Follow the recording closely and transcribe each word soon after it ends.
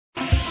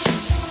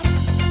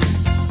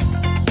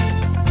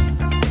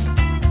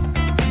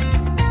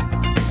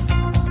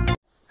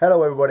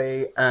Hello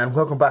everybody and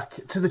welcome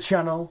back to the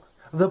channel,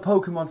 the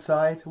Pokemon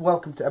side.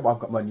 Welcome to, well,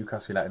 I've got my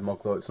Newcastle United mug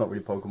though, it's not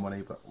really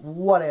Pokemon-y, but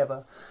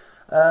whatever.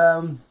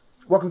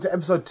 Welcome to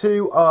episode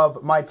 2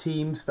 of my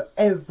teams for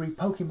every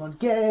Pokemon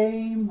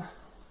game.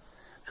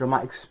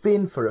 Dramatic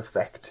spin for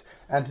effect.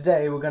 And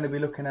today we're going to be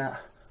looking at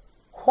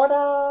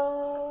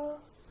Wada!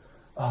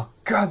 Oh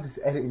god, this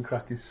editing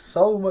crack is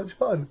so much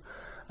fun.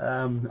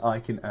 I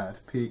can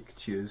add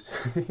pictures.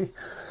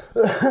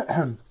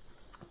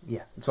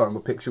 Yeah, sorry,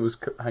 my picture was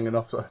hanging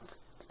off, so I had to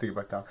stick it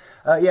back down.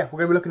 Yeah, we're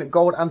going to be looking at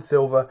gold and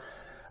silver.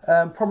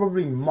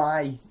 Probably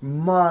my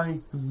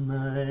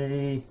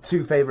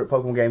two favourite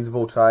Pokemon games of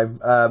all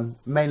time.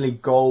 Mainly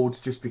gold,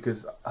 just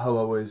because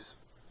Ho-Oh is,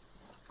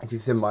 if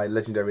you've seen my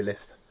legendary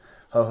list,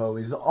 Ho-Oh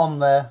is on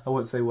there. I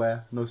won't say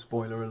where, no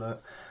spoiler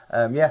alert.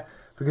 Yeah,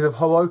 because of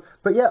Ho-Oh.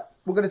 But yeah,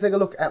 we're going to take a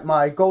look at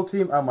my gold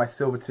team and my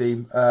silver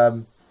team.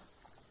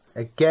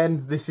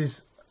 Again, this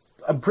is,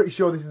 I'm pretty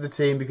sure this is the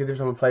team because every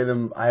time I play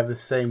them, I have the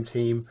same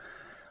team.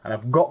 And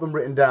I've got them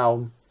written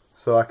down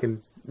so I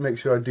can make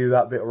sure I do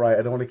that bit right.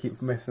 I don't want to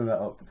keep messing that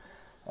up.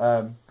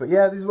 But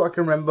yeah, this is what I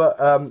can remember.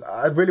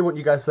 I really want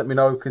you guys to let me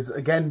know because,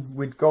 again,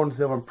 with gold and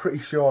silver, I'm pretty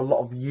sure a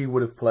lot of you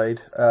would have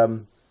played.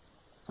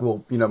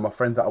 Well, you know, my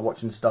friends that are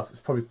watching stuff, it's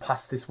probably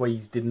past this where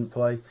you didn't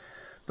play.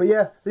 But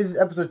yeah, this is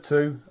episode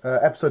 2.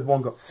 Episode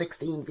 1 got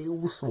 16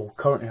 views, or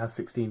currently has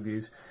 16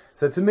 views.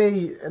 So to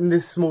me, in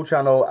this small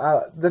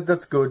channel,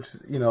 that's good,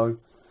 you know.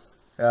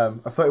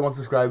 31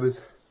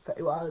 subscribers.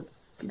 31,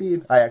 get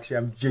in. I actually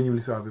am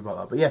genuinely sorry about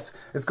that. But yes,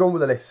 let's go on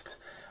with the list.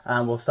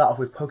 And we'll start off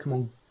with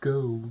Pokemon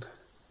Gold.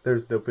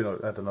 There'll be no,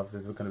 I don't know if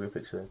there's going to be a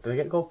picture there. Did I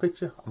get a gold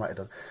picture? I might have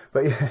done.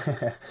 But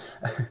yeah,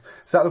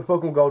 starting with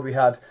Pokemon Gold, we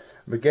had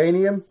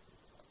Meganium,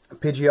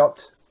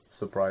 Pidgeot,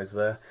 surprise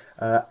there,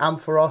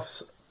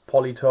 Ampharos,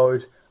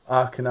 Politoed,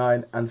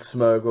 Arcanine, and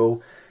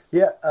Smeargle.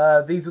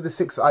 Yeah, these were the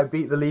 6 I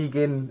beat the league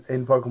in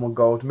Pokemon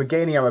Gold.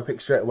 Meganium I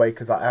picked straight away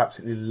because I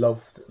absolutely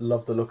loved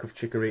the look of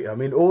Chikorita. I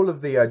mean, all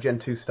of the Gen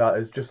 2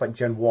 starters, just like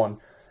Gen 1,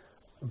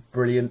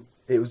 brilliant.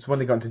 It was when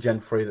they got into Gen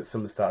 3 that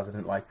some of the starters I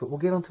didn't like, but we'll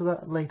get onto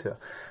that later.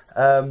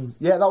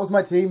 Yeah, that was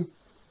my team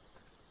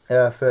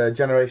for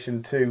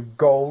Generation 2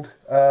 Gold.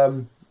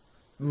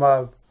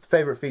 My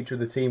favourite feature of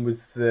the team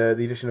was the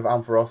addition of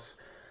Ampharos.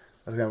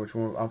 I don't know which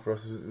one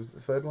Ampharos was the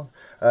third one.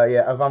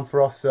 Yeah, of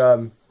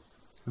Ampharos,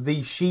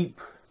 the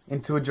sheep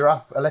into a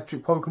giraffe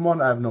electric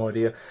Pokemon. I have no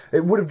idea.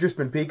 It would have just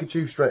been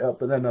Pikachu straight up,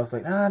 but then I was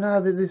like,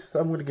 this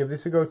I'm going to give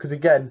this a go, because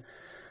again,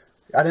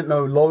 I didn't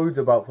know loads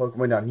about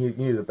Pokemon. I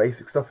knew the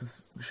basic stuff and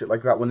shit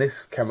like that when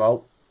this came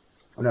out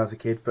when I was a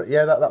kid. But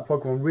yeah, that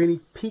Pokemon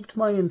really piqued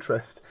my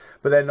interest.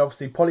 But then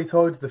obviously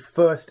Politoed, the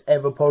first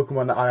ever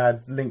Pokemon that I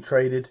had link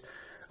traded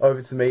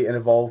over to me and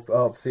evolved.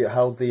 Obviously it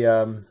held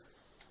the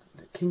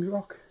King's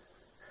Rock.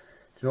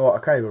 Do you know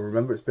what? I can't even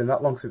remember. It's been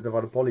that long since I've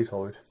had a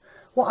Politoed.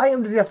 What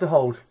item does he have to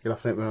hold? You'll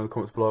have to let me know in the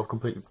comments below. I've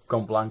completely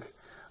gone blank.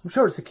 I'm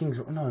sure it's the King's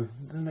Rock. No,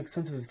 it doesn't make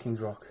sense if it's the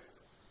King's Rock.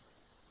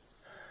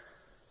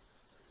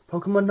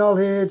 Pokemon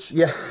knowledge.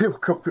 Yeah, it'll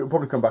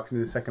probably come back to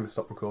me the second I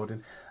stop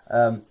recording.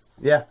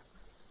 Yeah.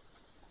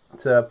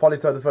 It's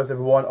Politoed, the first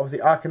ever one. Obviously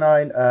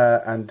Arcanine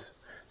and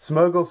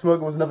Smeargle.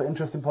 Smeargle was another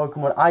interesting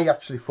Pokemon. I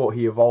actually thought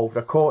he evolved.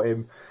 I caught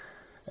him.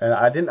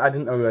 I didn't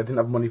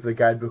have money for the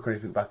guidebook or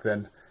anything back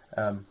then.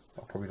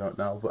 I probably don't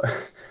now, but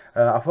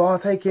I thought, I'll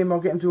take him, I'll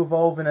get him to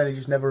evolve, and then he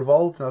just never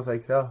evolved, and I was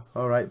like, oh,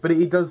 alright. But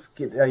he does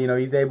get, you know,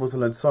 he's able to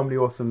learn so many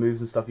awesome moves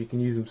and stuff. You can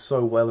use him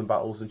so well in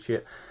battles and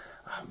shit.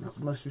 I'm not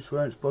supposed to be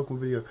swearing, it's a Pokemon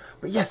video.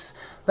 But yes,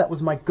 that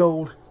was my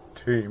gold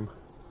team.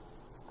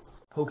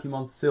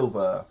 Pokemon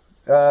Silver.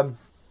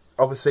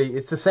 Obviously,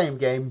 it's the same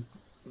game,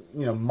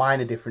 you know,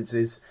 minor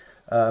differences.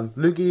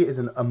 Lugia is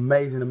an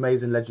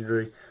amazing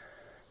legendary,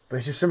 but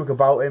it's just something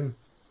about him.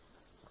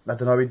 I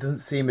don't know, he doesn't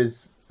seem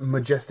as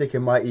majestic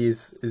and mighty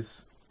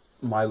is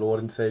my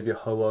lord and saviour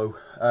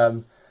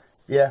Ho-Oh.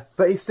 Yeah,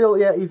 but he's still,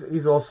 yeah,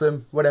 he's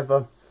awesome,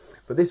 whatever.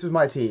 But this was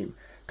my team: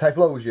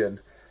 Typhlosion,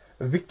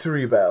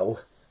 Victreebel,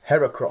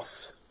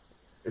 Heracross.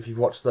 If you've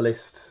watched the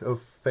list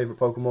of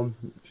favourite Pokemon,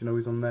 you know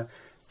he's on there.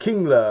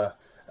 Kingler,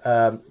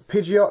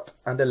 Pidgeot,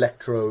 and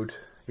Electrode.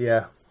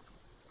 Yeah,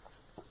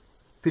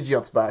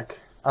 Pidgeot's back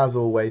as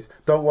always.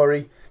 Don't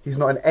worry, he's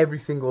not in every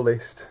single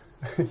list.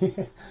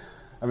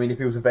 I mean, if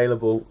he was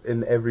available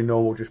in every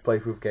normal just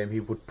playthrough game, he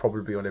would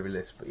probably be on every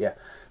list. But yeah,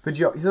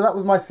 Pidgeot. So that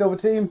was my silver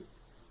team.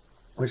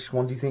 Which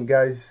one do you think,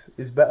 guys,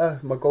 is better?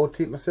 My gold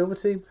team, my silver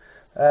team?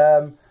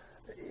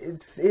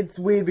 It's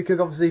weird because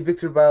obviously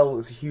Victreebel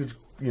is a huge,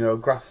 you know,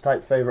 grass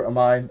type favourite of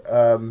mine.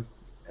 And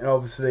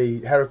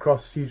obviously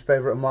Heracross, huge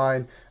favourite of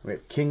mine. We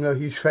had Kingler,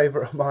 huge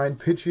favourite of mine.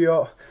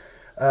 Pidgeot.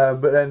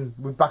 But then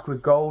we're back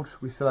with gold.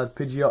 We still had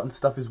Pidgeot and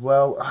stuff as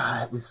well.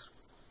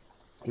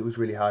 It was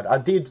really hard. I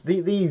did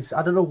these.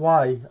 I don't know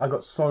why I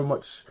got so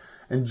much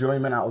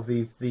enjoyment out of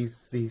these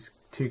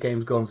 2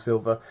 games, Gold and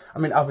Silver. I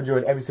mean, I've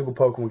enjoyed every single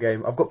Pokemon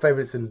game. I've got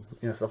favourites and,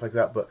 you know, stuff like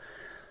that. But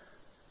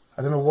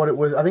I don't know what it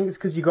was. I think it's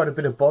because you got a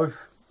bit of both.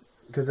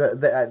 because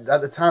at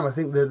the time I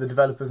think the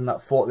developers and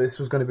that thought this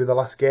was going to be the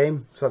last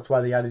game, so that's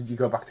why they added you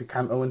go back to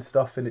Kanto and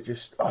stuff, and it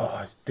just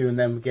doing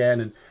them again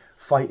and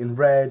fighting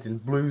Red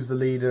and Blue's the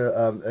leader,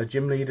 a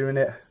gym leader in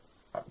it.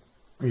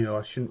 You know,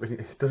 I shouldn't really,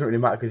 it doesn't really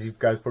matter because you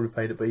guys probably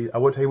played it, but I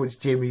won't tell you which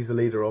gym he's the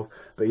leader of,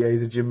 but yeah,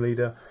 he's a gym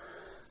leader.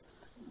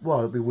 Well,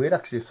 it'd be weird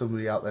actually if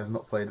somebody out there's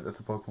not played it that's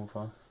a Pokemon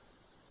fan.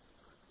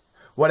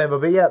 Whatever,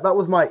 but yeah, that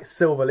was my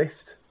silver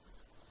list.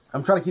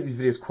 I'm trying to keep these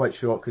videos quite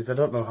short because I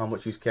don't know how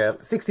much you care.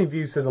 16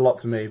 views says a lot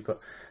to me, but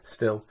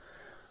still,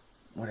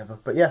 whatever.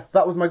 But yeah,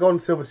 that was my gold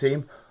and silver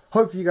team.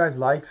 Hope you guys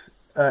liked.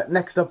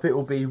 Next up it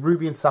will be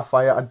Ruby and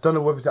Sapphire. I don't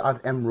know whether to add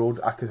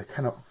Emerald because I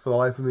cannot for the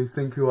life of me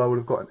think who I would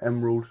have got an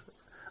Emerald.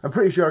 I'm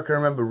pretty sure I can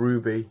remember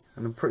Ruby,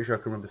 and I'm pretty sure I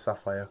can remember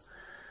Sapphire.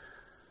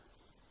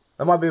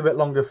 It might be a bit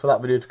longer for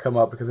that video to come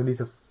up because I need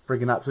to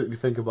friggin' absolutely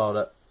think about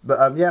it.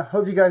 But yeah,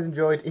 hope you guys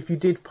enjoyed. If you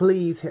did,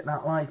 please hit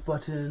that like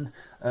button.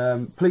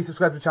 Please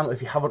subscribe to the channel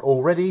if you haven't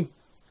already.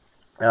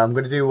 I'm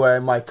going to do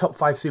my top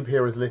 5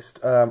 superheroes list.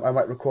 I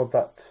might record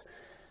that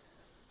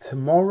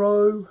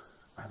tomorrow.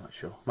 I'm not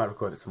sure. Might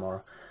record it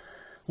tomorrow.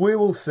 We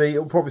will see.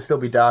 It'll probably still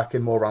be dark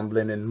and more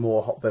rambling and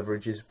more hot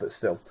beverages, but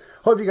still.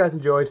 Hope you guys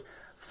enjoyed.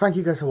 Thank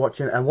you guys for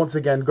watching, and once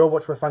again, go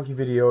watch my thank you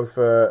video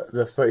for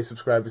the 30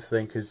 subscribers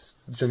thing, because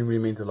it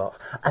genuinely means a lot.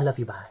 I love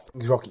you, bye.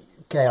 King's Rocky.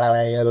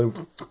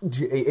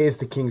 It is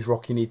the King's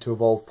Rock. You need to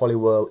evolve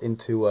Poliwhirl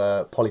into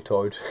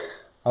Politoed.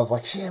 I was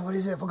like, shit, what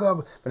is it? I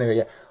forgot. But anyway,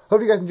 yeah.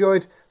 Hope you guys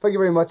enjoyed. Thank you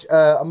very much.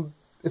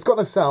 It's got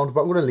no sound,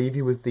 but I'm going to leave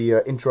you with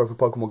the intro for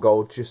Pokemon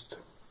Gold. Just,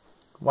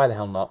 why the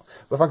hell not?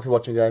 But thanks for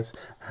watching, guys.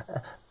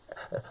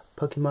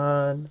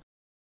 Pokemon.